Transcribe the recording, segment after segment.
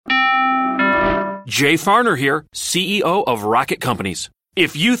Jay Farner here, CEO of Rocket Companies.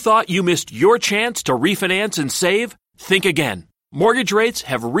 If you thought you missed your chance to refinance and save, think again. Mortgage rates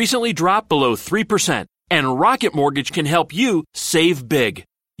have recently dropped below 3%, and Rocket Mortgage can help you save big.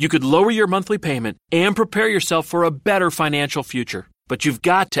 You could lower your monthly payment and prepare yourself for a better financial future. But you've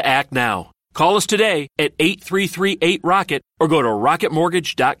got to act now. Call us today at 833-8ROCKET or go to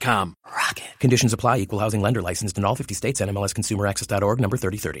rocketmortgage.com. Rocket. Conditions apply. Equal housing lender licensed in all 50 states. NMLSConsumerAccess.org number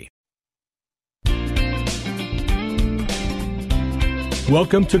 3030.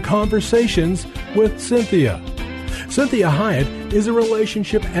 Welcome to Conversations with Cynthia. Cynthia Hiett is a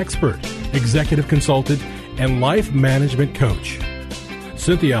relationship expert, executive consultant, and life management coach.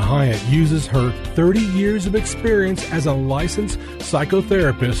 Cynthia Hiett uses her 30 years of experience as a licensed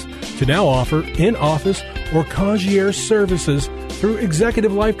psychotherapist to now offer in-office or concierge services through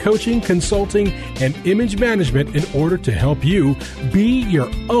executive life coaching, consulting, and image management in order to help you be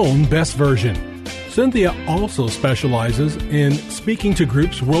your own best version. Cynthia also specializes in speaking to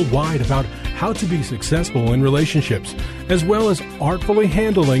groups worldwide about how to be successful in relationships, as well as artfully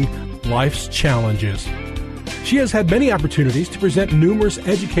handling life's challenges. She has had many opportunities to present numerous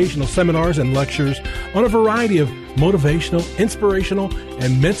educational seminars and lectures on a variety of motivational, inspirational,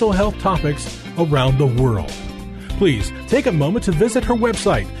 and mental health topics around the world. Please take a moment to visit her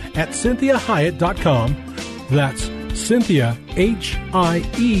website at CynthiaHiett.com. That's Cynthia,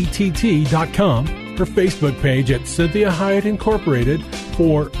 Hiett.com. Her Facebook page at Cynthia Hiett Incorporated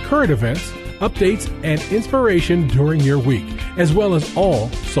for current events, updates, and inspiration during your week, as well as all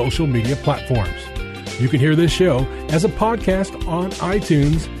social media platforms. You can hear this show as a podcast on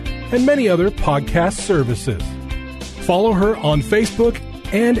iTunes and many other podcast services. Follow her on Facebook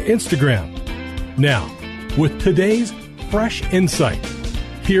and Instagram. Now, with today's fresh insight,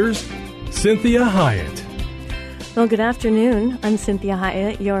 here's Cynthia Hiett. Well, good afternoon. I'm Cynthia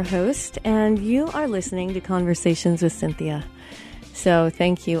Hiett, your host, and you are listening to Conversations with Cynthia. So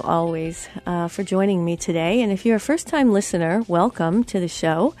thank you always for joining me today. And if you're a first-time listener, welcome to the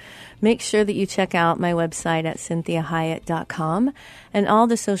show. Make sure that you check out my website at CynthiaHiett.com and all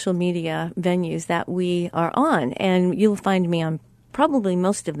the social media venues that we are on. And you'll find me on probably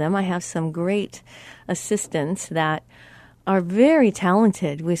most of them. I have some great assistants that are very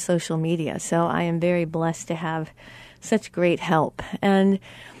talented with social media. So I am very blessed to have such great help. And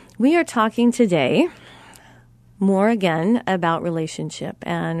we are talking today more again about relationship.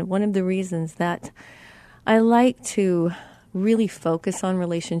 And one of the reasons that I like to really focus on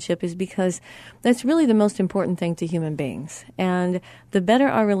relationship is because that's really the most important thing to human beings. And the better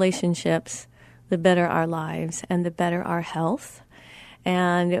our relationships, the better our lives, and the better our health.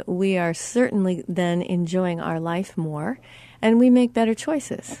 And we are certainly then enjoying our life more, and we make better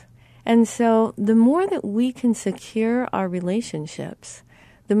choices. And so the more that we can secure our relationships,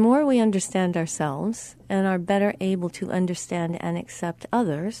 the more we understand ourselves and are better able to understand and accept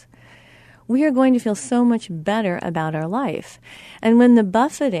others, we are going to feel so much better about our life. And when the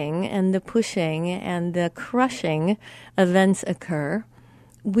buffeting and the pushing and the crushing events occur,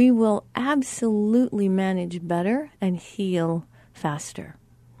 we will absolutely manage better and heal faster.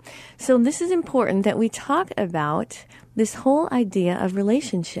 So this is important that we talk about this whole idea of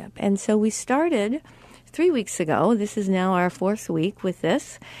relationship. And so we started 3 weeks ago, this is now our 4th week with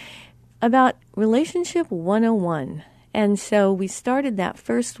this, about Relationship 101. And so we started that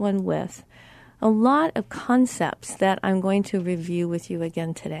first one with a lot of concepts that I'm going to review with you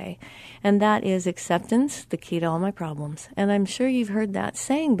again today. And that is acceptance, the key to all my problems. And I'm sure you've heard that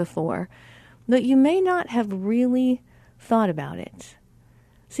saying before, but you may not have really thought about it.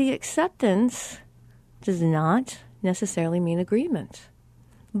 See, acceptance does not necessarily mean agreement.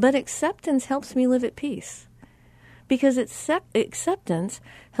 But acceptance helps me live at peace. Because acceptance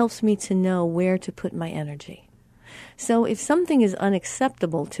helps me to know where to put my energy. So if something is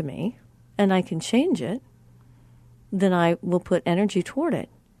unacceptable to me, and I can change it, then I will put energy toward it.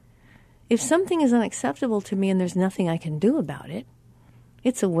 If something is unacceptable to me and there's nothing I can do about it,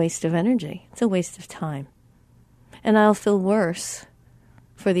 it's a waste of energy. It's a waste of time. And I'll feel worse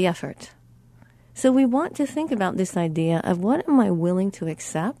for the effort. So we want to think about this idea of what am I willing to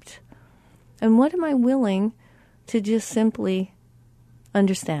accept and what am I willing to just simply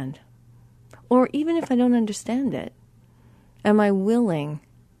understand? Or even if I don't understand it, am I willing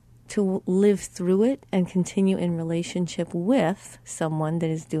to live through it and continue in relationship with someone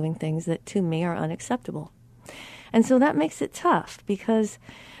that is doing things that to me are unacceptable? And so that makes it tough because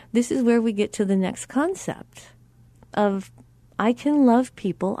this is where we get to the next concept of I can love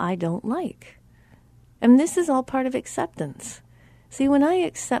people I don't like. And this is all part of acceptance. See, when I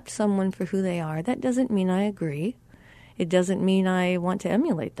accept someone for who they are, that doesn't mean I agree. It doesn't mean I want to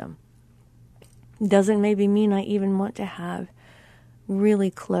emulate them. doesn't maybe mean I even want to have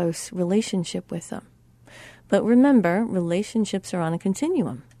really close relationship with them. But remember, relationships are on a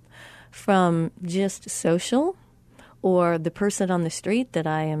continuum from just social or the person on the street that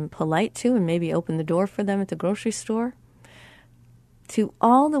I am polite to and maybe open the door for them at the grocery store to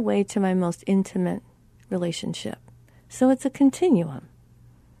all the way to my most intimate relationship. So it's a continuum.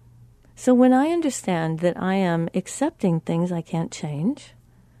 So when I understand that I am accepting things I can't change,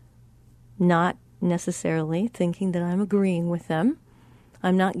 not necessarily thinking that I'm agreeing with them,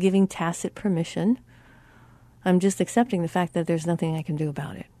 I'm not giving tacit permission, I'm just accepting the fact that there's nothing I can do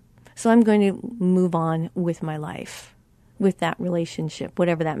about it. So I'm going to move on with my life, with that relationship,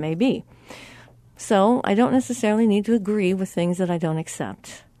 whatever that may be. So I don't necessarily need to agree with things that I don't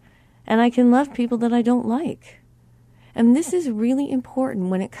accept. And I can love people that I don't like. And this is really important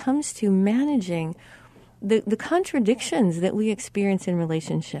when it comes to managing the contradictions that we experience in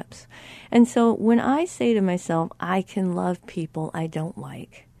relationships. And so when I say to myself, I can love people I don't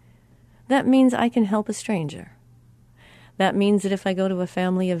like, that means I can help a stranger. That means that if I go to a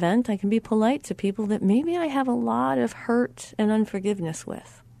family event, I can be polite to people that maybe I have a lot of hurt and unforgiveness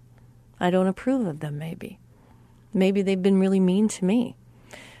with. I don't approve of them, maybe. Maybe they've been really mean to me.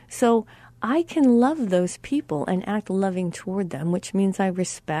 So I can love those people and act loving toward them, which means I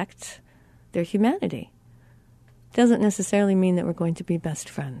respect their humanity. Doesn't necessarily mean that we're going to be best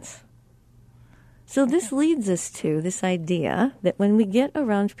friends. So this leads us to this idea that when we get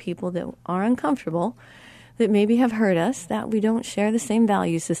around people that are uncomfortable, that maybe have hurt us, that we don't share the same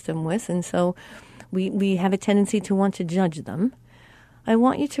value system with, and so we have a tendency to want to judge them, I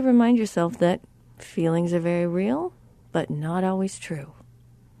want you to remind yourself that feelings are very real, but not always true.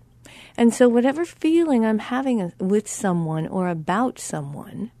 And so whatever feeling I'm having with someone or about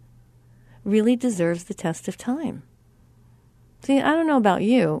someone really deserves the test of time. See, I don't know about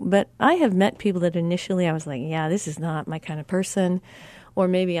you, but I have met people that initially I was like, yeah, this is not my kind of person. Or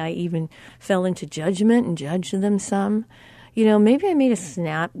maybe I even fell into judgment and judged them some. Maybe I made a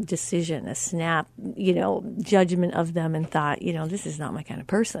snap decision, a snap, judgment of them and thought, this is not my kind of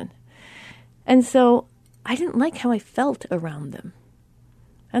person. And so I didn't like how I felt around them.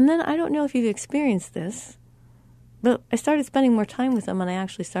 And then I don't know if you've experienced this, but I started spending more time with them and I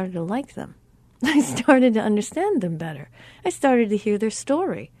actually started to like them. I started to understand them better. I started to hear their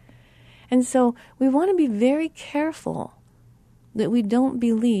story. And so we want to be very careful that we don't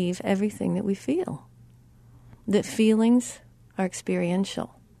believe everything that we feel, that feelings are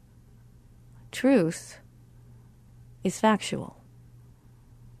experiential. Truth is factual.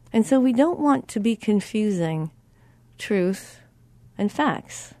 And so we don't want to be confusing truth and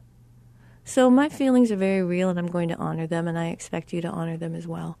facts. So my feelings are very real and I'm going to honor them and I expect you to honor them as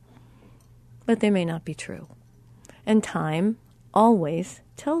well. But they may not be true. And time always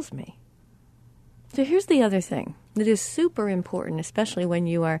tells me. So here's the other thing that is super important, especially when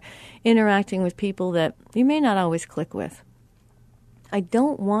you are interacting with people that you may not always click with. I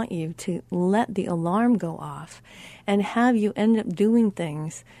don't want you to let the alarm go off and have you end up doing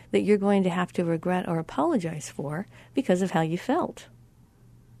things that you're going to have to regret or apologize for because of how you felt.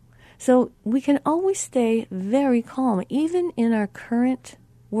 So we can always stay very calm, even in our current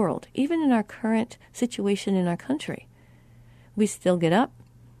world, even in our current situation in our country. We still get up.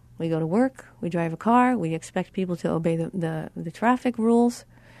 We go to work, we drive a car, we expect people to obey the traffic rules.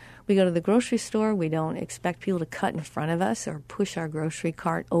 We go to the grocery store, we don't expect people to cut in front of us or push our grocery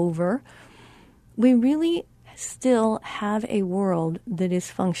cart over. We really still have a world that is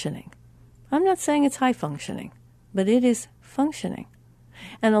functioning. I'm not saying it's high functioning, but it is functioning.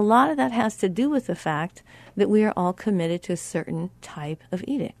 And a lot of that has to do with the fact that we are all committed to a certain type of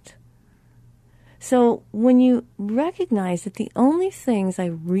edict. So when you recognize that the only things I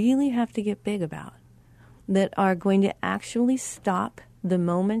really have to get big about that are going to actually stop the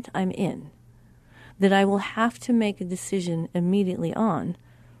moment I'm in, that I will have to make a decision immediately on,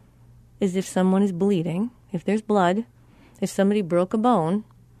 is if someone is bleeding, if there's blood, if somebody broke a bone,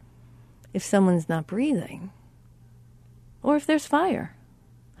 if someone's not breathing, or if there's fire.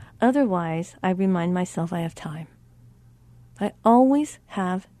 Otherwise, I remind myself I have time. I always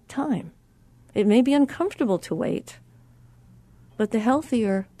have time. It may be uncomfortable to wait, but the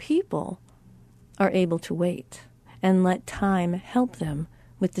healthier people are able to wait and let time help them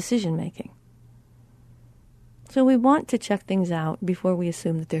with decision making. So we want to check things out before we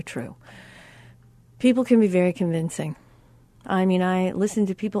assume that they're true. People can be very convincing. I mean, I listen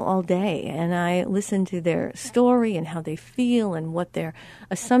to people all day, and I listen to their story and how they feel and what their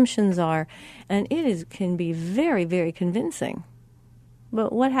assumptions are, and can be very, very convincing.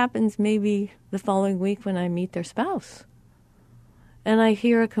 But what happens maybe the following week when I meet their spouse? and I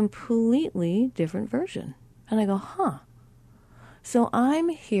hear a completely different version. And I go, huh. So I'm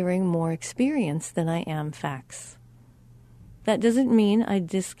hearing more experience than I am facts. That doesn't mean I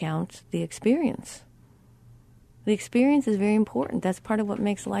discount the experience. The experience is very important. That's part of what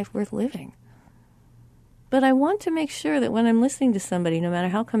makes life worth living. But I want to make sure that when I'm listening to somebody, no matter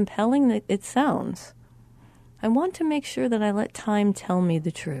how compelling it sounds, I want to make sure that I let time tell me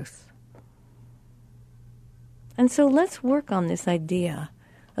the truth. And so let's work on this idea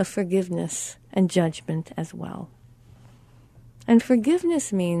of forgiveness and judgment as well. And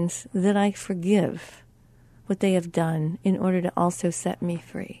forgiveness means that I forgive what they have done in order to also set me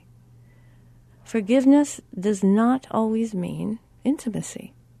free. Forgiveness does not always mean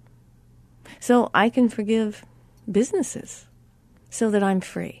intimacy. So I can forgive businesses so that I'm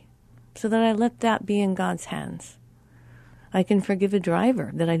free, so that I let that be in God's hands. I can forgive a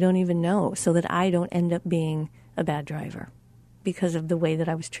driver that I don't even know so that I don't end up being a bad driver because of the way that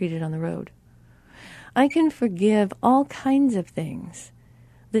I was treated on the road. I can forgive all kinds of things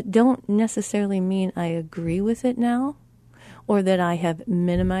that don't necessarily mean I agree with it now, or that I have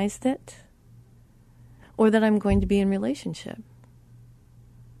minimized it, or that I'm going to be in relationship.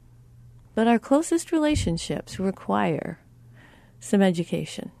 But our closest relationships require some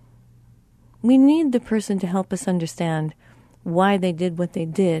education. We need the person to help us understand why they did what they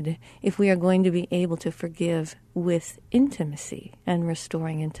did if we are going to be able to forgive with intimacy and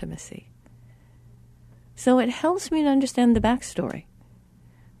restoring intimacy. So it helps me to understand the backstory.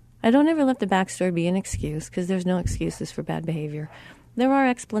 I don't ever let the backstory be an excuse, because there's no excuses for bad behavior. There are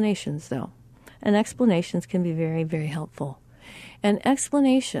explanations, though, and explanations can be very, very helpful. And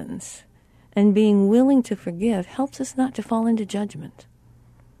explanations and being willing to forgive helps us not to fall into judgment.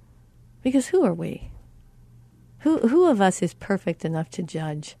 Because who are we? Who of us is perfect enough to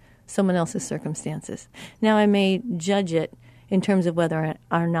judge someone else's circumstances? Now, I may judge it in terms of whether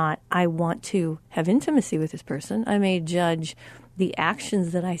or not I want to have intimacy with this person. I may judge the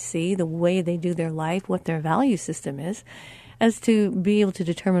actions that I see, the way they do their life, what their value system is, as to be able to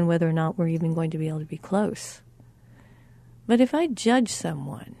determine whether or not we're even going to be able to be close. But if I judge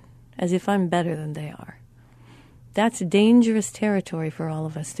someone as if I'm better than they are, that's dangerous territory for all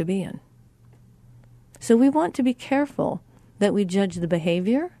of us to be in. So we want to be careful that we judge the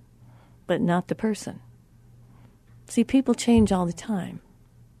behavior, but not the person. See, people change all the time.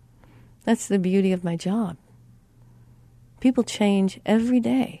 That's the beauty of my job. People change every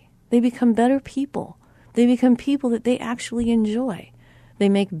day. They become better people. They become people that they actually enjoy. They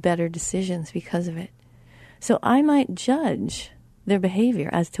make better decisions because of it. So I might judge their behavior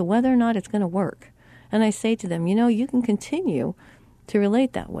as to whether or not it's going to work. And I say to them, you can continue to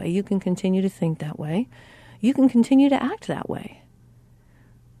relate that way. You can continue to think that way. You can continue to act that way.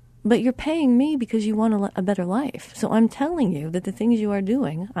 But you're paying me because you want a better life. So I'm telling you that the things you are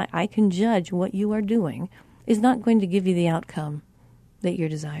doing, I can judge what you are doing, is not going to give you the outcome that you're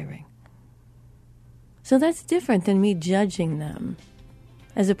desiring. So that's different than me judging them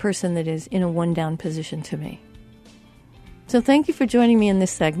as a person that is in a one-down position to me. So thank you for joining me in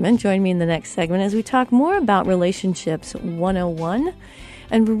this segment. Join me in the next segment as we talk more about Relationships 101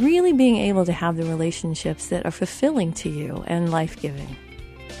 and really being able to have the relationships that are fulfilling to you and life-giving.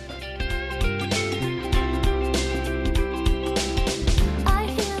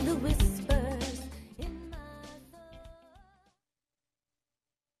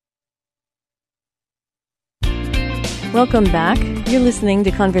 Welcome back. You're listening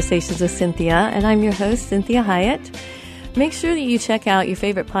to Conversations with Cynthia, and I'm your host, Cynthia Hiett. Make sure that you check out your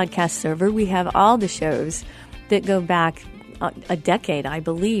favorite podcast server. We have all the shows that go back a decade, I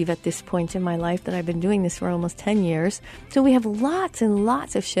believe, at this point in my life that I've been doing this for almost 10 years. So we have lots and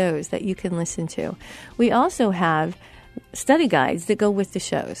lots of shows that you can listen to. We also have study guides that go with the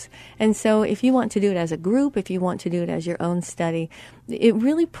shows. And so if you want to do it as a group, if you want to do it as your own study, it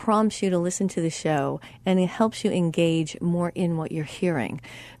really prompts you to listen to the show, and it helps you engage more in what you're hearing.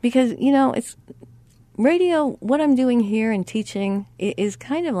 Because, it's radio, what I'm doing here and teaching is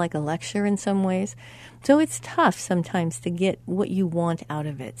kind of like a lecture in some ways. So it's tough sometimes to get what you want out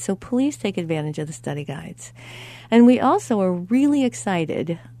of it. So please take advantage of the study guides. And we also are really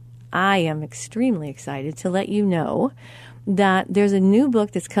excited, I am extremely excited to let you know that there's a new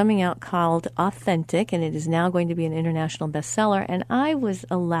book that's coming out called Authentic, and it is now going to be an international bestseller. And I was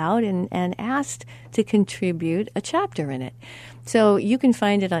allowed and asked to contribute a chapter in it. So you can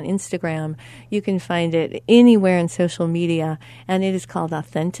find it on Instagram. You can find it anywhere in social media. And it is called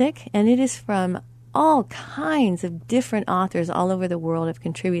Authentic. And it is from all kinds of different authors all over the world have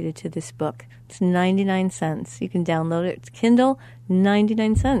contributed to this book. It's 99 cents. You can download it. It's Kindle,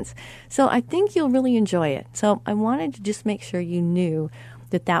 99 cents. So I think you'll really enjoy it. So I wanted to just make sure you knew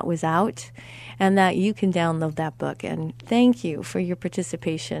that that was out and that you can download that book. And thank you for your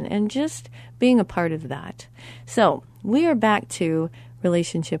participation and just being a part of that. So we are back to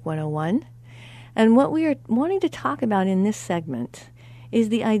Relationship 101. And what we are wanting to talk about in this segment is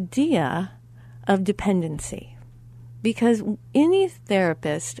the idea of dependency. Because any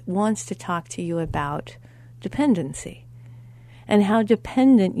therapist wants to talk to you about dependency and how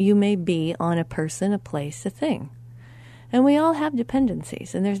dependent you may be on a person, a place, a thing. And we all have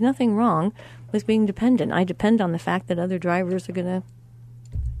dependencies, and there's nothing wrong with being dependent. I depend on the fact that other drivers are going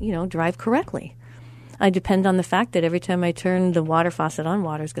to, drive correctly. I depend on the fact that every time I turn the water faucet on,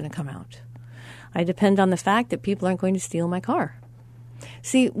 water's going to come out. I depend on the fact that people aren't going to steal my car.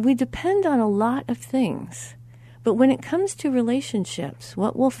 See, we depend on a lot of things. But when it comes to relationships,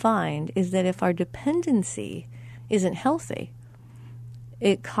 what we'll find is that if our dependency isn't healthy,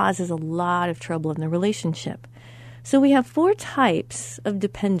 it causes a lot of trouble in the relationship. So we have 4 types of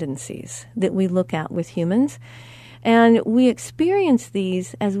dependencies that we look at with humans, and we experience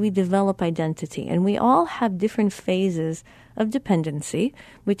these as we develop identity. And we all have different phases of dependency,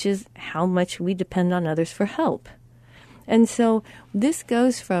 which is how much we depend on others for help. And so this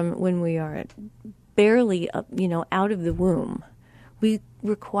goes from when we are barely, out of the womb. We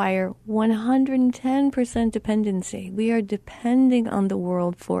require 110% dependency. We are depending on the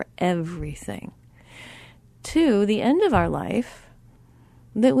world for everything. To the end of our life,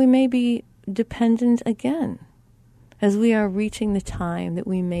 that we may be dependent again as we are reaching the time that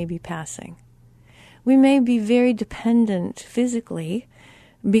we may be passing. We may be very dependent physically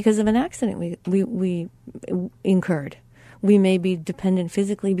because of an accident we incurred. We may be dependent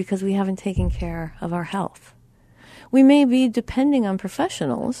physically because we haven't taken care of our health. We may be depending on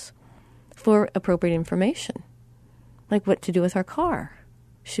professionals for appropriate information, like what to do with our car.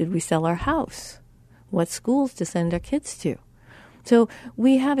 Should we sell our house? What schools to send our kids to? So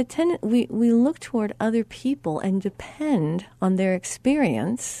we have we look toward other people and depend on their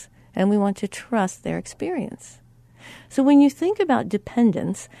experience, and we want to trust their experience. So when you think about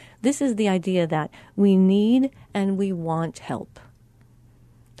dependence, this is the idea that we need and we want help.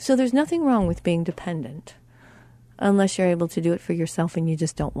 So there's nothing wrong with being dependent unless you're able to do it for yourself and you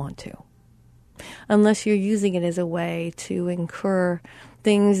just don't want to. Unless you're using it as a way to incur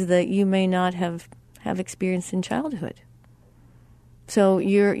things that you may not have experienced in childhood. So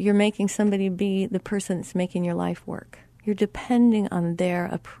you're making somebody be the person that's making your life work. You're depending on their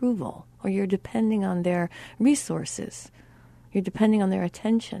approval, or you're depending on their resources. You're depending on their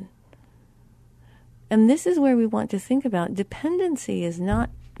attention. And this is where we want to think about dependency is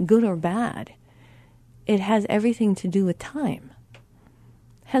not good or bad. It has everything to do with time.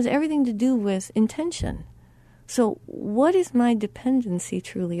 It has everything to do with intention. So what is my dependency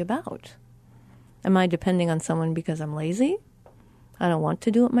truly about? Am I depending on someone because I'm lazy? I don't want to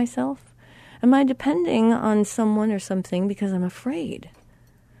do it myself? Am I depending on someone or something because I'm afraid?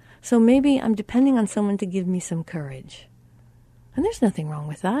 So maybe I'm depending on someone to give me some courage. And there's nothing wrong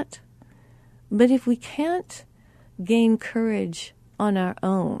with that. But if we can't gain courage on our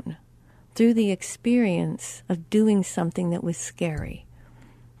own through the experience of doing something that was scary,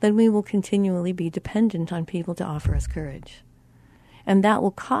 then we will continually be dependent on people to offer us courage. And that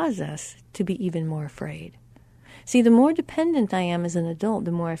will cause us to be even more afraid. See, the more dependent I am as an adult,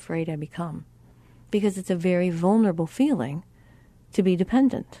 the more afraid I become. Because it's a very vulnerable feeling to be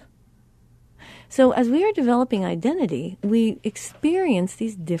dependent. So as we are developing identity, we experience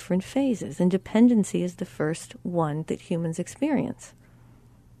these different phases, and dependency is the first one that humans experience.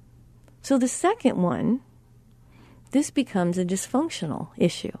 So the second one, this becomes a dysfunctional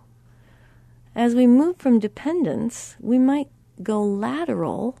issue. As we move from dependence, we might go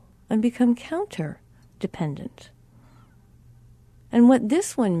lateral and become counter-dependent. And what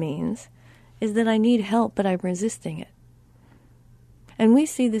this one means is that I need help, but I'm resisting it. And we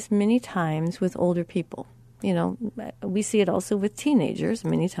see this many times with older people. We see it also with teenagers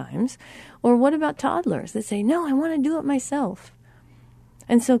many times. Or what about toddlers that say, no, I want to do it myself.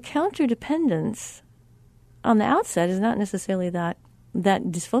 And so counterdependence on the outset is not necessarily that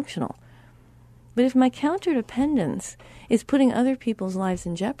dysfunctional. But if my counterdependence is putting other people's lives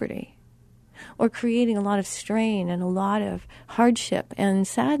in jeopardy, or creating a lot of strain and a lot of hardship and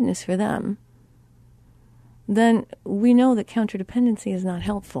sadness for them, then we know that counterdependency is not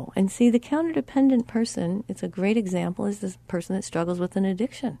helpful. And see, the counterdependent person, it's a great example, is this person that struggles with an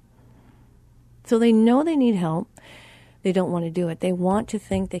addiction. So they know they need help, They don't want to do it. They want to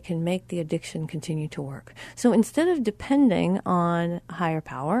think they can make the addiction continue to work. So instead of depending on a higher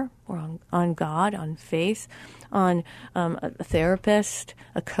power or on God, on faith, on a therapist,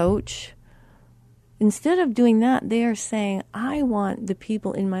 a coach, instead of doing that, they are saying, I want the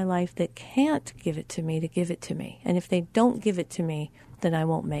people in my life that can't give it to me to give it to me. And if they don't give it to me, then I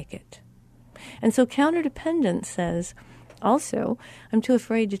won't make it. And so counterdependence says, also, I'm too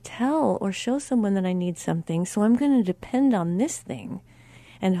afraid to tell or show someone that I need something, so I'm going to depend on this thing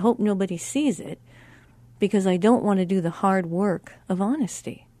and hope nobody sees it because I don't want to do the hard work of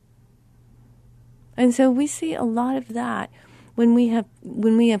honesty. And so we see a lot of that when we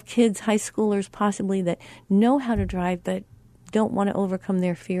have kids, high schoolers possibly, that know how to drive but don't want to overcome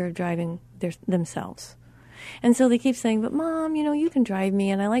their fear of driving themselves. And so they keep saying, but Mom, you can drive me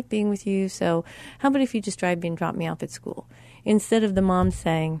and I like being with you, so how about if you just drive me and drop me off at school? Instead of the mom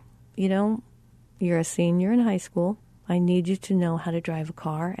saying, you're a senior in high school, I need you to know how to drive a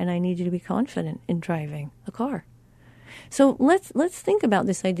car and I need you to be confident in driving a car. So let's think about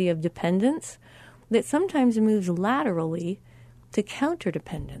this idea of dependence that sometimes moves laterally to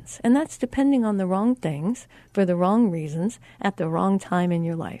counterdependence. And that's depending on the wrong things for the wrong reasons at the wrong time in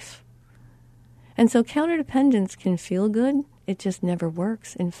your life. And so counterdependence can feel good. It just never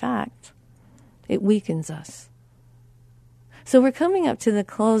works. In fact, it weakens us. So we're coming up to the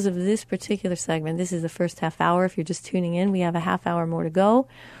close of this particular segment. This is the first half hour. If you're just tuning in, we have a half hour more to go.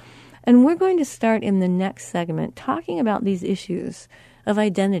 And we're going to start in the next segment talking about these issues of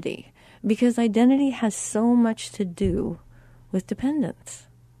identity, because identity has so much to do with dependence.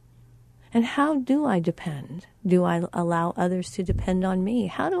 And how do I depend? Do I allow others to depend on me?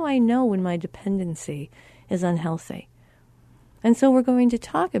 How do I know when my dependency is unhealthy? And so we're going to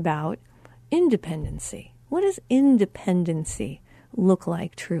talk about independency. What does independency look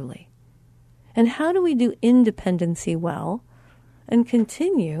like truly? And how do we do independency well and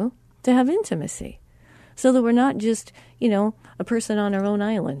continue to have intimacy so that we're not just, a person on our own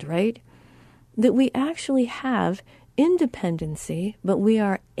island, right? That we actually have independency, but we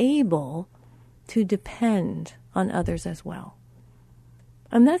are able to depend on others as well.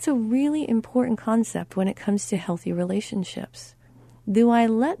 And that's a really important concept when it comes to healthy relationships. Do I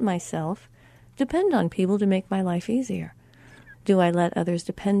let myself depend on people to make my life easier? Do I let others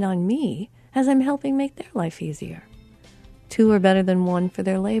depend on me as I'm helping make their life easier? Two are better than one for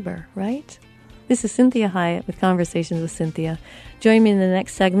their labor, right? This is Cynthia Hiett with Conversations with Cynthia. Join me in the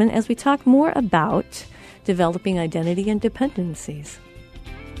next segment as we talk more about developing identity and dependencies.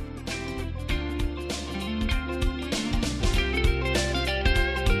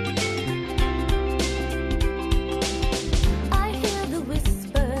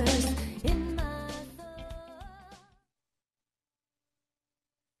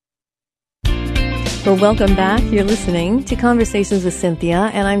 Well, welcome back. You're listening to Conversations with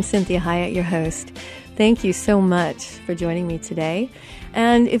Cynthia, and I'm Cynthia Hiett, your host. Thank you so much for joining me today.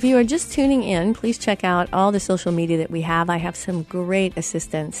 And if you are just tuning in, please check out all the social media that we have. I have some great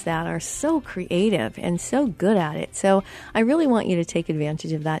assistants that are so creative and so good at it. So I really want you to take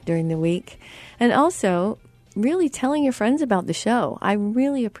advantage of that during the week. And also, really telling your friends about the show. I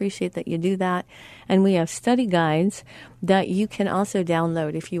really appreciate that you do that. And we have study guides that you can also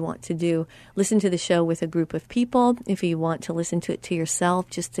download if you want to listen to the show with a group of people, if you want to listen to it to yourself,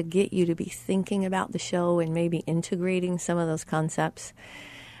 just to get you to be thinking about the show and maybe integrating some of those concepts.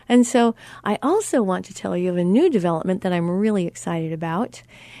 And so I also want to tell you of a new development that I'm really excited about.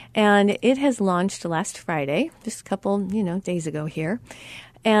 And it has launched last Friday, just a couple, days ago here.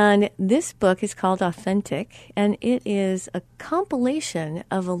 And this book is called Authentic, and it is a compilation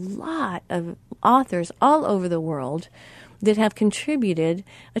of a lot of authors all over the world that have contributed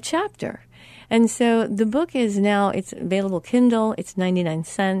a chapter. And so the book is now, it's available Kindle. It's 99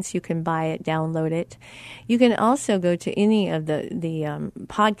 cents. You can buy it, download it. You can also go to any of the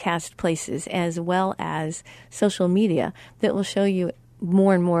podcast places as well as social media that will show you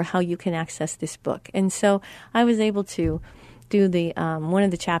more and more how you can access this book. And so I was able to do one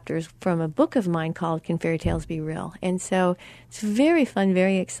of the chapters from a book of mine called Can Fairy Tales Be Real? And so it's very fun,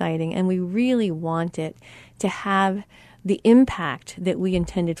 very exciting, and we really want it to have the impact that we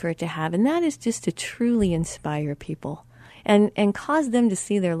intended for it to have, and that is just to truly inspire people and cause them to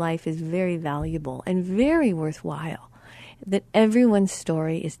see their life is very valuable and very worthwhile, that everyone's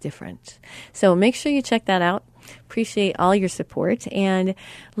story is different. So make sure you check that out. Appreciate all your support. And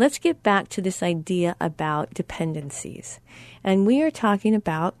let's get back to this idea about dependencies. And we are talking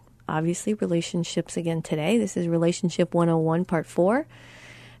about, obviously, relationships again today. This is Relationship 101, Part 4.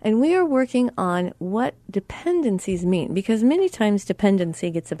 And we are working on what dependencies mean, because many times dependency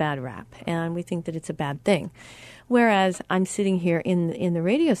gets a bad rap, and we think that it's a bad thing. Whereas I'm sitting here in the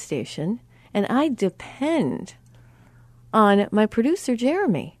radio station, and I depend on my producer,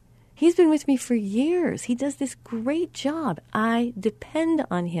 Jeremy. He's been with me for years. He does this great job. I depend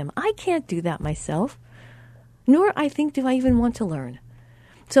on him. I can't do that myself, nor I think do I even want to learn.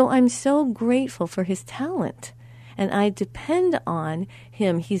 So I'm so grateful for his talent, and I depend on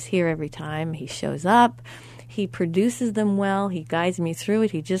him. He's here every time. He shows up. He produces them well. He guides me through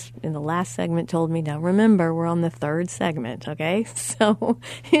it. He just, in the last segment, told me, now remember, we're on the third segment, okay? So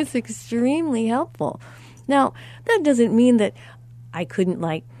it's extremely helpful. Now, that doesn't mean that I couldn't,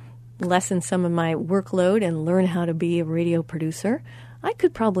 lessen some of my workload and learn how to be a radio producer. I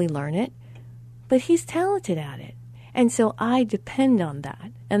could probably learn it, but he's talented at it. And so I depend on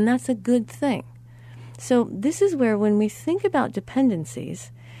that, and that's a good thing. So this is where, when we think about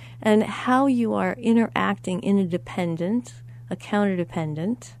dependencies and how you are interacting in a dependent, a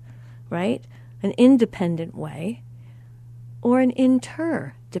counterdependent, right, an independent way, or an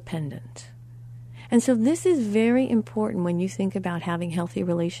interdependent. And so this is very important when you think about having healthy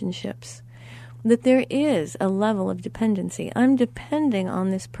relationships, that there is a level of dependency. I'm depending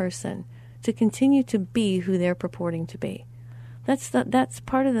on this person to continue to be who they're purporting to be. That's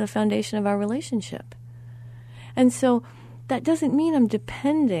part of the foundation of our relationship. And so that doesn't mean I'm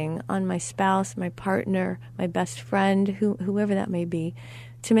depending on my spouse, my partner, my best friend, whoever that may be,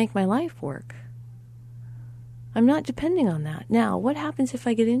 to make my life work. I'm not depending on that. Now, what happens if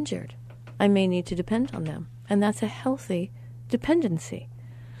I get injured? I may need to depend on them, and that's a healthy dependency.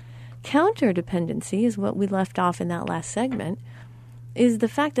 Counterdependency is what we left off in that last segment, is the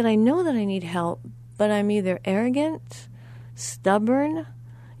fact that I know that I need help, but I'm either arrogant, stubborn,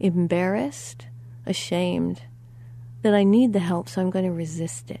 embarrassed, ashamed, that I need the help, so I'm going to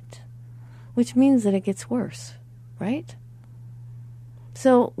resist it, which means that it gets worse, right?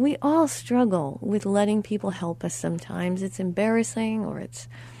 So we all struggle with letting people help us sometimes. It's embarrassing, or it's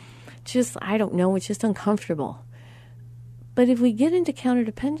just, I don't know, it's just uncomfortable. But if we get into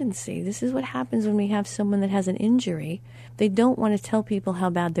counterdependency, this is what happens when we have someone that has an injury. They don't want to tell people how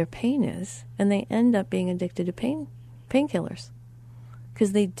bad their pain is, and they end up being addicted to painkillers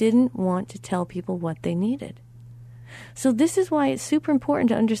because they didn't want to tell people what they needed. So this is why it's super important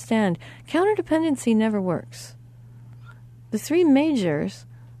to understand counterdependency never works. The three majors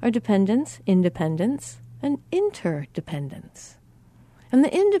are dependence, independence, and interdependence. And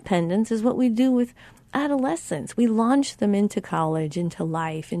the independence is what we do with adolescents. We launch them into college, into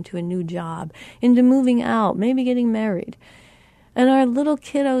life, into a new job, into moving out, maybe getting married. And our little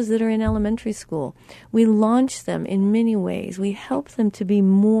kiddos that are in elementary school, we launch them in many ways. We help them to be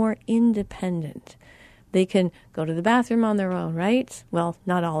more independent. They can go to the bathroom on their own, right? Well,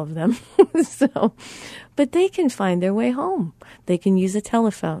 not all of them. But they can find their way home. They can use a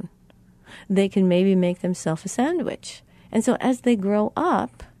telephone. They can maybe make themselves a sandwich. And so as they grow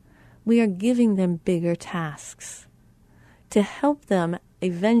up, we are giving them bigger tasks to help them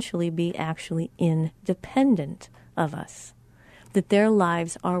eventually be actually independent of us, that their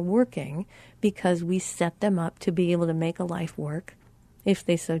lives are working because we set them up to be able to make a life work if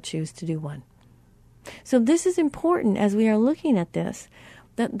they so choose to do one. So this is important as we are looking at this,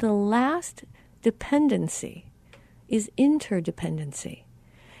 that the last dependency is interdependency.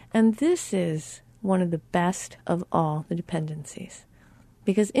 And this is one of the best of all the dependencies.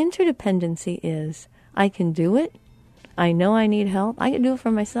 Because interdependency is, I can do it, I know I need help, I can do it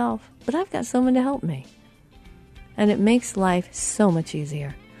for myself, but I've got someone to help me. And it makes life so much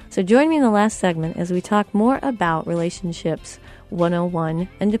easier. So join me in the last segment as we talk more about relationships 101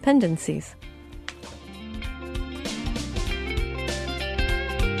 and dependencies.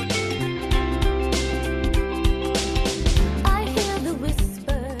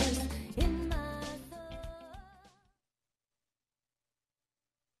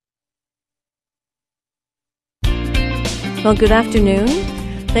 Well, good afternoon.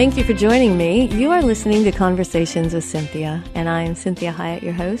 Thank you for joining me. You are listening to Conversations with Cynthia, and I am Cynthia Hiett,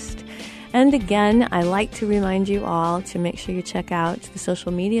 your host. And again, I like to remind you all to make sure you check out the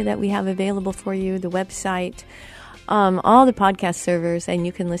social media that we have available for you, the website, all the podcast servers, and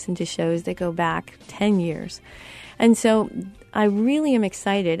you can listen to shows that go back 10 years. And so I really am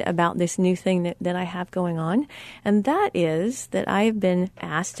excited about this new thing that I have going on, and that is that I have been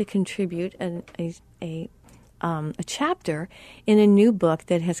asked to contribute a chapter in a new book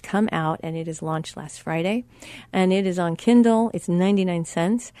that has come out, and it is launched last Friday, and it is on Kindle. It's 99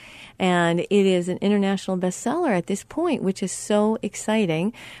 cents, and it is an international bestseller at this point, which is so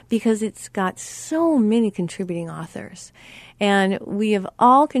exciting because it's got so many contributing authors, and we have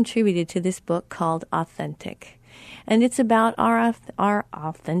all contributed to this book called Authentic. And it's about our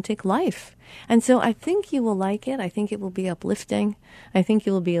authentic life. And so I think you will like it. I think it will be uplifting. I think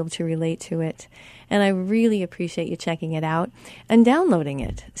you will be able to relate to it. And I really appreciate you checking it out and downloading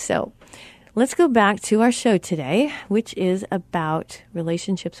it. So let's go back to our show today, which is about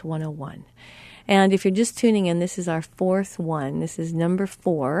Relationships 101. And if you're just tuning in, this is our fourth one. This is number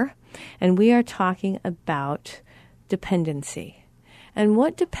 4. And we are talking about dependency and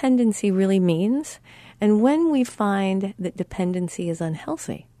what dependency really means, and when we find that dependency is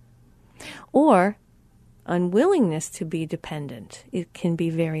unhealthy or unwillingness to be dependent, it can be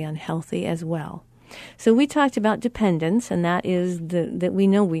very unhealthy as well. So we talked about dependence, and that is that we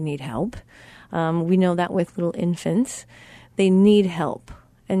know we need help. We know that with little infants, they need help.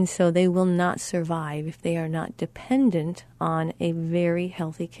 And so they will not survive if they are not dependent on a very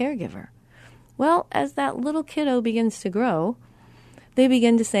healthy caregiver. Well, as that little kiddo begins to grow, they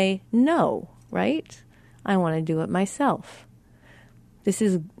begin to say, no, right? I want to do it myself. This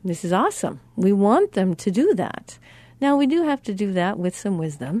is awesome. We want them to do that. Now, we do have to do that with some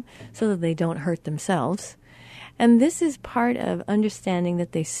wisdom so that they don't hurt themselves. And this is part of understanding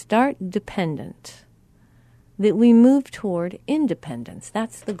that they start dependent, that we move toward independence.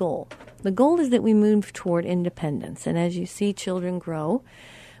 That's the goal. The goal is that we move toward independence. And as you see children grow,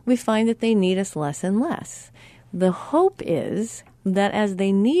 we find that they need us less and less. The hope is that as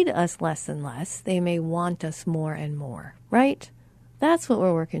they need us less and less, they may want us more and more, right? That's what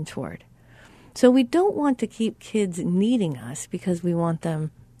we're working toward. So we don't want to keep kids needing us because we want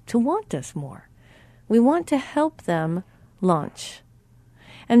them to want us more. We want to help them launch.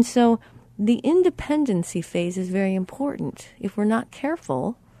 And so the independency phase is very important. If we're not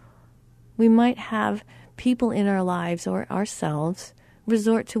careful, we might have people in our lives or ourselves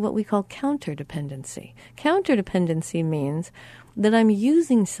resort to what we call counterdependency. Counterdependency means that I'm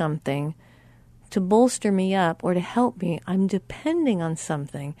using something to bolster me up or to help me. I'm depending on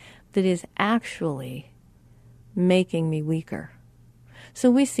something that is actually making me weaker.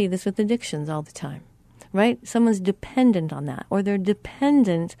 So we see this with addictions all the time, right? Someone's dependent on that, or they're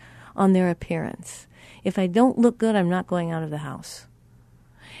dependent on their appearance. If I don't look good, I'm not going out of the house.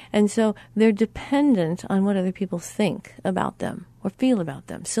 And so they're dependent on what other people think about them or feel about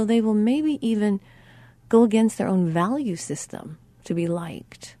them. So they will maybe even go against their own value system to be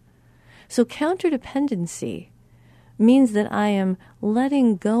liked. So counterdependency means that I am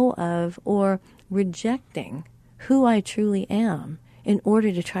letting go of or rejecting who I truly am in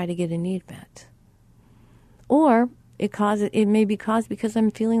order to try to get a need met. Or it may be caused because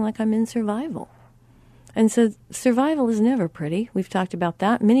I'm feeling like I'm in survival. And so survival is never pretty. We've talked about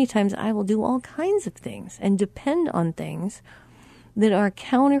that. Many times I will do all kinds of things and depend on things that are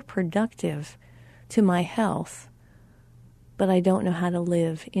counterproductive to my health, but I don't know how to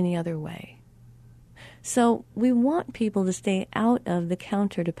live any other way. So we want people to stay out of the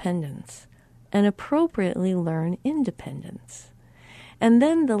counterdependence and appropriately learn independence. And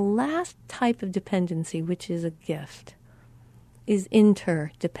then the last type of dependency, which is a gift, is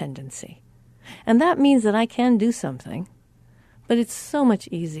interdependency. And that means that I can do something, but it's so much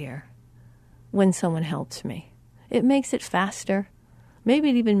easier when someone helps me. It makes it faster. Maybe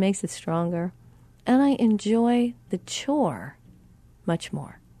it even makes it stronger. And I enjoy the chore much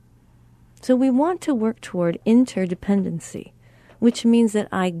more. So we want to work toward interdependency, which means that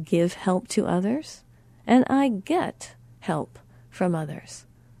I give help to others and I get help from others.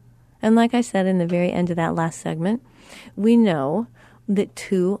 And like I said in the very end of that last segment, we know that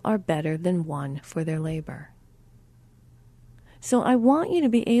 2 are better than 1 for their labor. So I want you to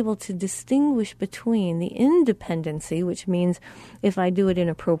be able to distinguish between the independency, which means if I do it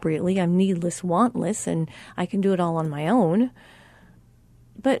inappropriately, I'm needless, wantless, and I can do it all on my own.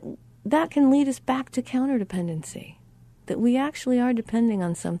 But that can lead us back to counterdependency, that we actually are depending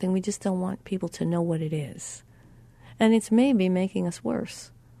on something, we just don't want people to know what it is. And it's maybe making us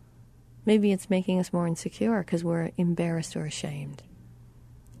worse. Maybe it's making us more insecure because we're embarrassed or ashamed.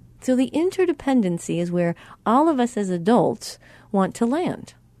 So the interdependency is where all of us as adults want to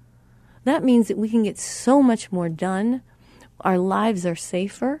land. That means that we can get so much more done. Our lives are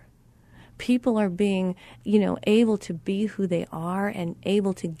safer. People are being, able to be who they are and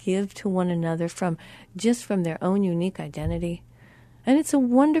able to give to one another from their own unique identity. And it's a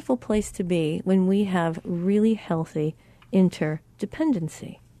wonderful place to be when we have really healthy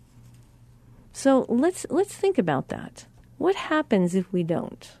interdependency. So let's think about that. What happens if we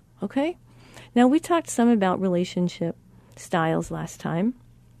don't? Okay? Now, we talked some about relationship styles last time,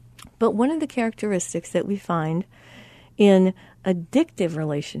 but one of the characteristics that we find in addictive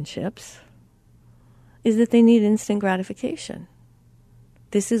relationships is that they need instant gratification.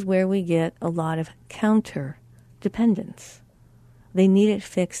 This is where we get a lot of counter dependence. They need it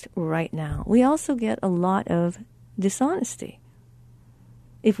fixed right now. We also get a lot of dishonesty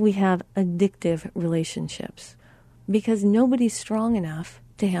if we have addictive relationships, because nobody's strong enough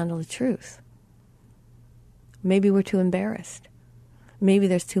to handle the truth. Maybe we're too embarrassed. Maybe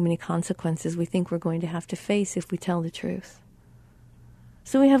there's too many consequences we think we're going to have to face if we tell the truth.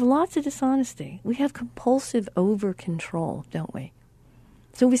 So we have lots of dishonesty. We have compulsive over-control, don't we?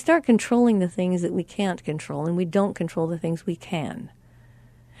 So we start controlling the things that we can't control, and we don't control the things we can.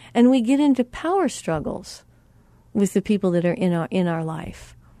 And we get into power struggles with the people that are in our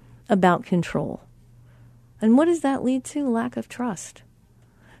life about control. And what does that lead to? Lack of trust.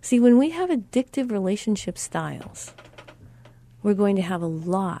 See, when we have addictive relationship styles, we're going to have a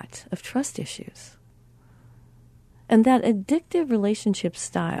lot of trust issues. And that addictive relationship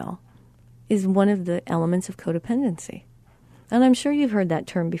style is one of the elements of codependency. And I'm sure you've heard that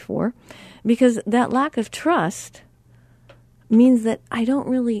term before, because that lack of trust means that I don't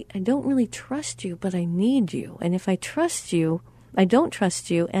really trust you, but I need you. And if I trust you, I don't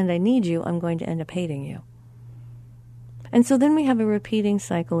trust you, and I need you, I'm going to end up hating you. And so then we have a repeating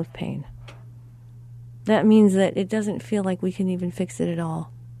cycle of pain. That means that it doesn't feel like we can even fix it at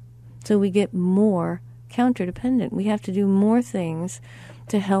all. So we get more counterdependent. We have to do more things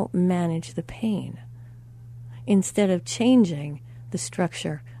to help manage the pain instead of changing the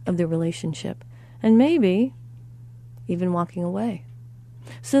structure of the relationship, and maybe even walking away.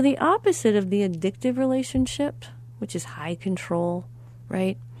 So the opposite of the addictive relationship, which is high control,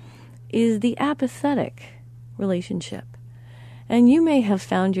 right, is the apathetic relationship. And you may have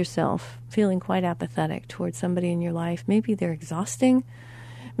found yourself feeling quite apathetic towards somebody in your life. Maybe they're exhausting.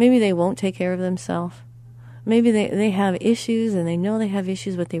 Maybe they won't take care of themselves. Maybe they have issues and they know they have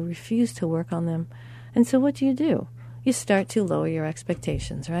issues, but they refuse to work on them. And so what do? You start to lower your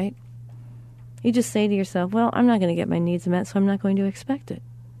expectations, right? You just say to yourself, well, I'm not going to get my needs met, so I'm not going to expect it.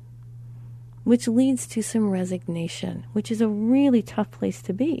 Which leads to some resignation, which is a really tough place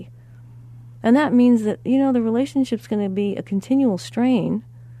to be. And that means that, the relationship's going to be a continual strain,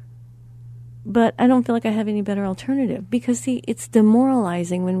 but I don't feel like I have any better alternative. Because, see, it's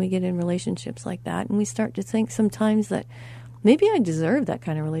demoralizing when we get in relationships like that, and we start to think sometimes that maybe I deserve that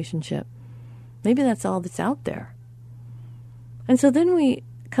kind of relationship. Maybe that's all that's out there. And so then we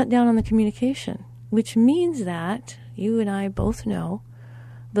cut down on the communication, which means that you and I both know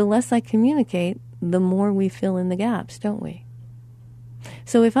the less I communicate, the more we fill in the gaps, don't we?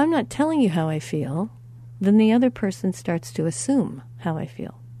 So if I'm not telling you how I feel, then the other person starts to assume how I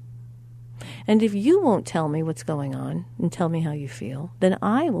feel. And if you won't tell me what's going on and tell me how you feel, then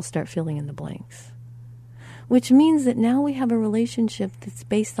I will start filling in the blanks. Which means that now we have a relationship that's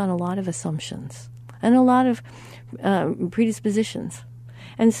based on a lot of assumptions and a lot of predispositions.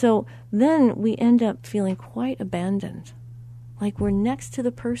 And so then we end up feeling quite abandoned, like we're next to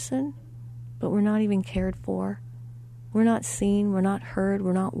the person, but we're not even cared for. We're not seen, we're not heard,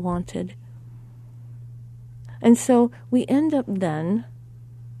 we're not wanted. And so we end up then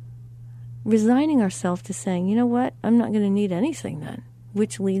resigning ourselves to saying, you know what, I'm not going to need anything then,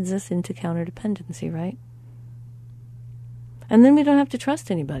 which leads us into counterdependency, right? And then we don't have to trust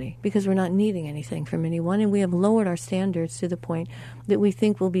anybody because we're not needing anything from anyone, and we have lowered our standards to the point that we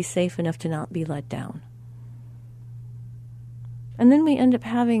think we'll be safe enough to not be let down. And then we end up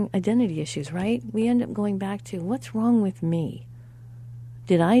having identity issues, right? We end up going back to, what's wrong with me?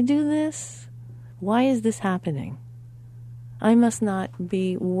 Did I do this? Why is this happening? I must not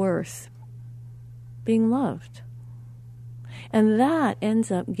be worth being loved. And that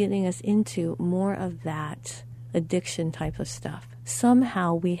ends up getting us into more of that addiction type of stuff.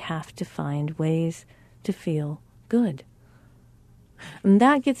 Somehow we have to find ways to feel good. And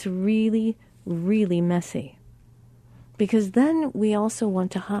that gets really, really messy. Because then we also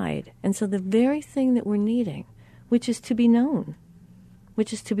want to hide. And so the very thing that we're needing, which is to be known,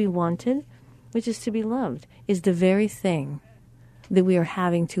 which is to be wanted, which is to be loved, is the very thing that we are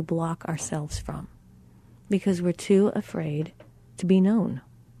having to block ourselves from. Because we're too afraid to be known.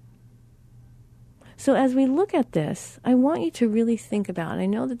 So as we look at this, I want you to really think about, I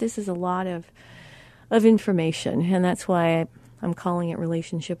know that this is a lot of information, and that's why I'm calling it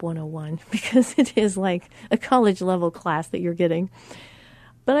Relationship 101, because it is like a college-level class that you're getting.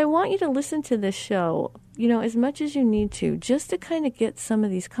 But I want you to listen to this show, as much as you need to, just to kind of get some of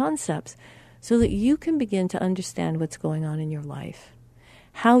these concepts so that you can begin to understand what's going on in your life,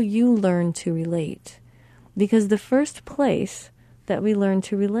 how you learn to relate. Because the first place that we learn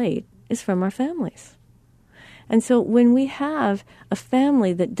to relate is from our families. And so when we have a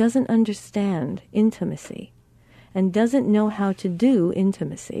family that doesn't understand intimacy and doesn't know how to do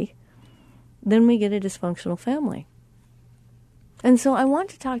intimacy, then we get a dysfunctional family. And so I want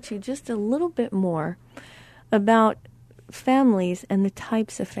to talk to you just a little bit more about families and the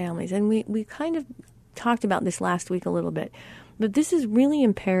types of families. And we kind of talked about this last week a little bit. But this is really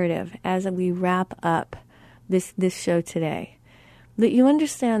imperative as we wrap up this show today, that you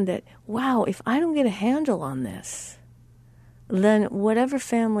understand that, wow, if I don't get a handle on this, then whatever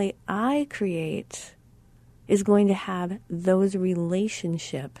family I create is going to have those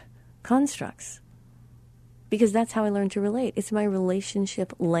relationship constructs. Because that's how I learn to relate. It's my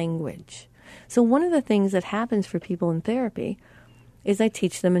relationship language. So one of the things that happens for people in therapy is I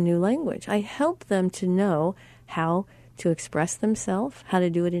teach them a new language. I help them to know how to express themselves, how to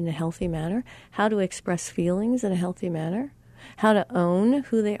do it in a healthy manner, how to express feelings in a healthy manner, how to own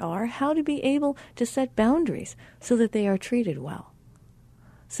who they are, how to be able to set boundaries so that they are treated well,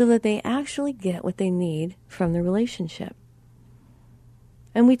 so that they actually get what they need from the relationship.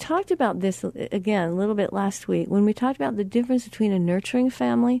 And we talked about this, again, a little bit last week when we talked about the difference between a nurturing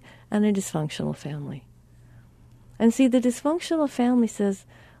family and a dysfunctional family. And see, the dysfunctional family says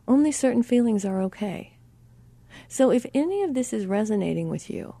only certain feelings are okay. So if any of this is resonating with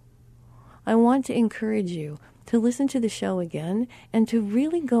you, I want to encourage you to listen to the show again and to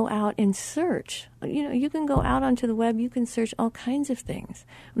really go out and search. You know, you can go out onto the web, you can search all kinds of things.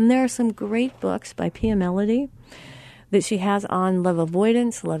 And there are some great books by Pia Mellody that she has on love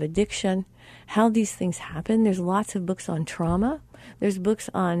avoidance, love addiction, how these things happen. There's lots of books on trauma. There's books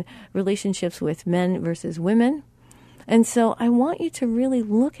on relationships with men versus women. And so I want you to really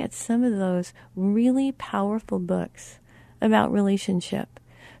look at some of those really powerful books about relationship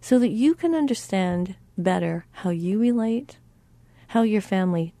so that you can understand better how you relate, how your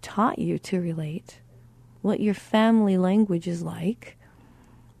family taught you to relate, what your family language is like,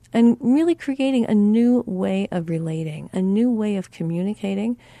 and really creating a new way of relating, a new way of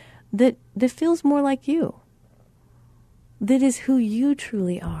communicating that feels more like you, that is who you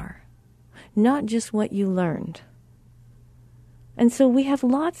truly are, not just what you learned. And so we have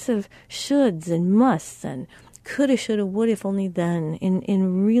lots of shoulds and musts and coulda, shoulda, would, if only then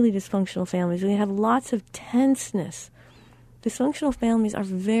in really dysfunctional families. We have lots of tenseness. Dysfunctional families are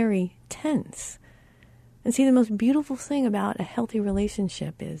very tense. And see, the most beautiful thing about a healthy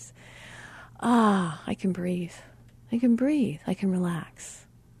relationship is, I can breathe. I can breathe. I can relax.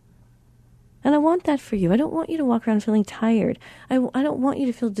 And I want that for you. I don't want you to walk around feeling tired. I don't want you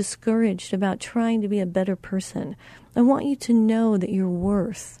to feel discouraged about trying to be a better person. I want you to know that your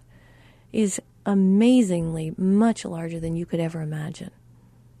worth is amazingly much larger than you could ever imagine.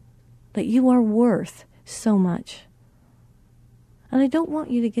 That you are worth so much. And I don't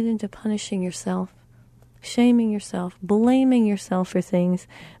want you to get into punishing yourself, shaming yourself, blaming yourself for things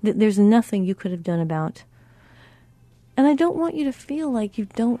that there's nothing you could have done about. And I don't want you to feel like you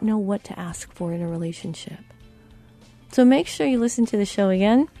don't know what to ask for in a relationship. So make sure you listen to the show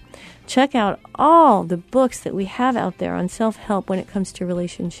again. Check out all the books that we have out there on self-help when it comes to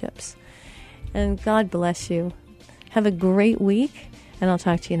relationships. And God bless you. Have a great week, and I'll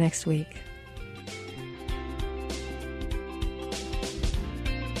talk to you next week.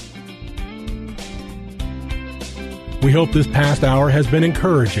 We hope this past hour has been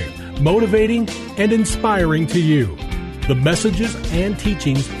encouraging, motivating, and inspiring to you. The messages and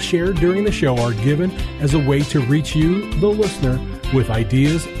teachings shared during the show are given as a way to reach you, the listener, with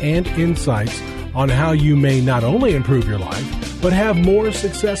ideas and insights on how you may not only improve your life, but have more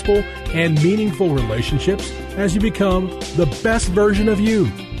successful and meaningful relationships as you become the best version of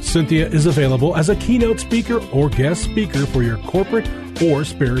you. Cynthia is available as a keynote speaker or guest speaker for your corporate or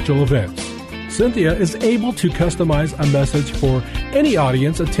spiritual events. Cynthia is able to customize a message for any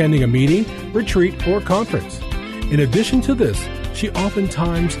audience attending a meeting, retreat, or conference. In addition to this, she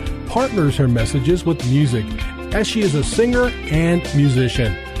oftentimes partners her messages with music, as she is a singer and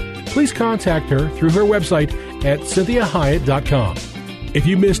musician. Please contact her through her website at CynthiaHyatt.com. If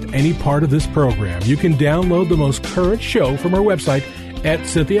you missed any part of this program, you can download the most current show from her website at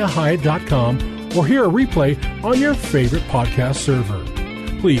CynthiaHyatt.com or hear a replay on your favorite podcast server.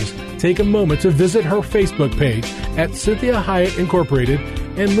 Please take a moment to visit her Facebook page at Cynthia Hyatt Incorporated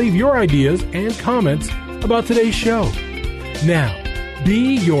and leave your ideas and comments about today's show. Now,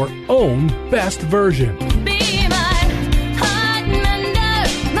 be your own best version. Be my heart mender,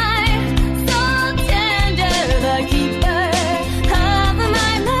 my soul tender, the keeper of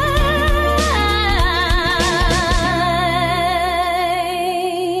my mind.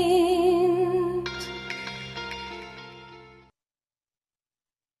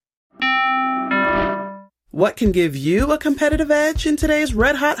 What can give you a competitive edge in today's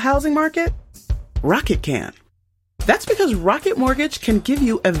red-hot housing market? Rocket can. That's because Rocket Mortgage can give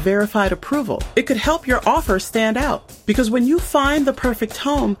you a verified approval. It could help your offer stand out. Because when you find the perfect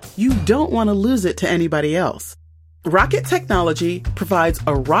home, you don't want to lose it to anybody else. Rocket Technology provides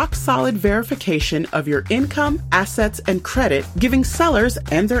a rock-solid verification of your income, assets, and credit, giving sellers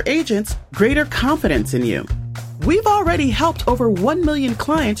and their agents greater confidence in you. We've already helped over 1 million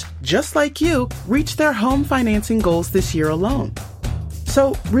clients just like you reach their home financing goals this year alone.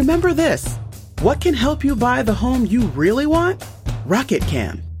 So remember this. What can help you buy the home you really want? Rocket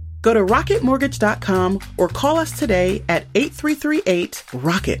can. Go to rocketmortgage.com or call us today at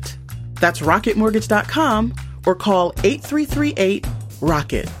 8338-ROCKET. That's rocketmortgage.com or call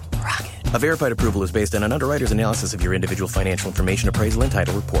 8338-ROCKET. A verified approval is based on an underwriter's analysis of your individual financial information, appraisal, and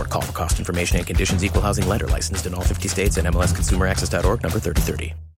title report. Call for cost information and conditions. Equal housing lender licensed in all 50 states and MLSConsumerAccess.org number 3030.